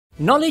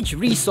Knowledge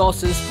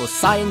Resources for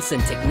Science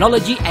and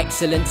Technology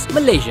Excellence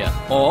Malaysia,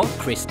 or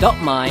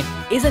KRSTE.my,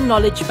 is a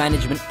knowledge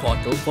management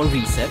portal for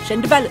research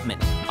and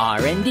development,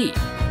 R&D.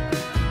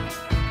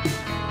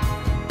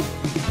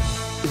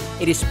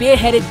 It is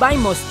spearheaded by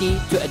MOSTI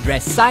to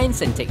address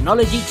science and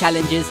technology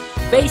challenges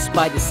faced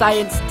by the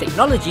science,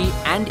 technology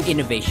and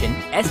innovation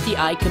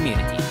STI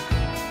community.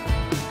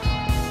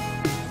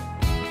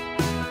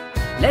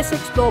 Let's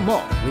explore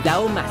more with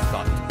our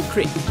mascot,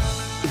 Chris.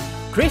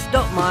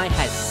 KRSTE.my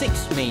has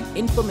 6 main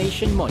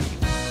information modules.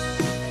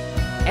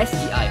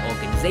 STI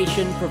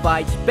organization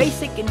provides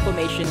basic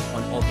information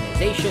on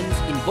organizations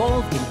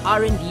involved in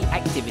R&D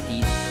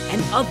activities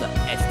and other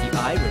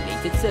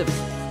STI-related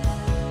services.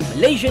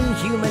 Malaysian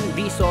Human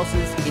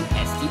Resources in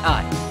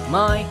STI,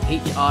 My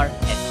HR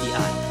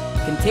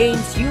STI,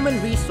 contains human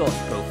resource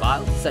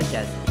profiles such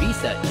as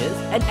researchers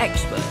and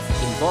experts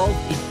involved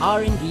in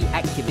R&D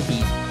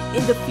activities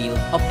in the field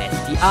of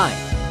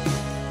STI.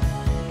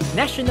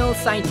 National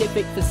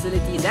Scientific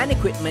Facilities and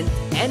Equipment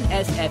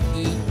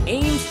 (NSFE)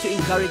 aims to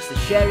encourage the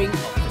sharing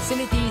of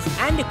facilities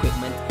and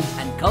equipment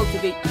and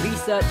cultivate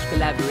research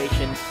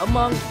collaboration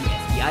among the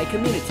STI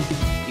community.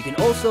 You can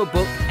also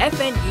book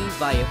FNE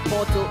via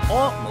portal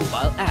or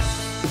mobile app.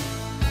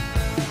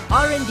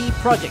 R&D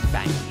Project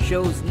Bank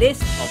shows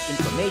lists of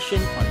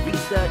information on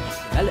research,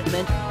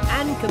 development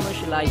and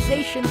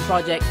commercialization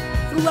projects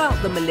throughout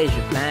the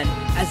Malaysia Plan,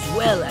 as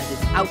well as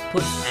its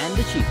outputs and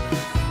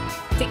achievements.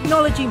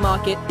 Technology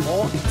Market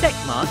or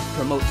TechMart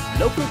promotes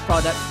local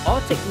products or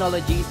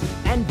technologies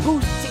and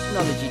boosts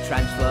technology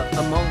transfer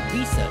among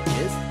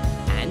researchers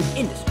and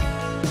industry.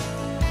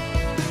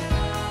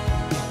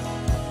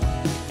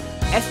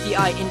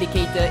 STI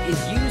indicator is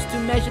used to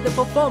measure the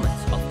performance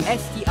of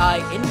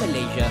STI in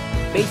Malaysia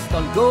based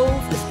on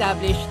goals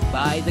established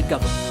by the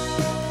government.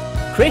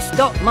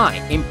 KRSTE.my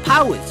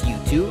empowers you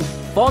to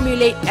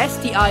formulate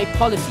STI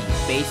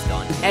policies based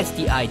on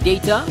STI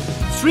data,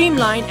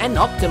 streamline and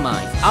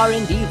optimize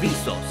R&D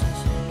resources,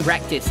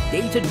 practice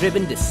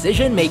data-driven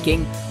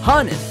decision-making,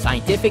 harness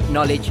scientific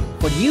knowledge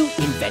for new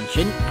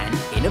invention and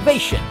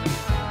innovation.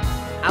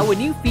 Our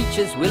new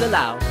features will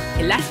allow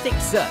elastic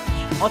search,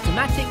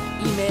 automatic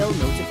email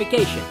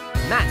notification,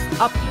 mass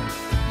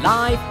upload,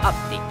 live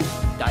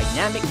updates,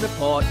 dynamic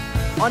report,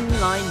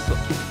 online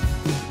booking.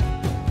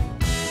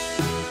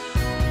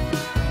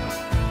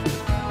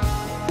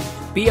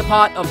 Be a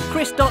part of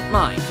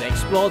KRSTE.my to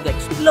explore the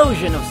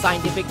explosion of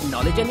scientific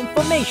knowledge and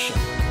information.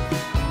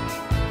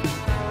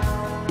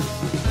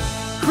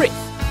 KRS,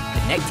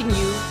 connecting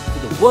you to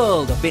the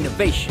world of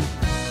innovation.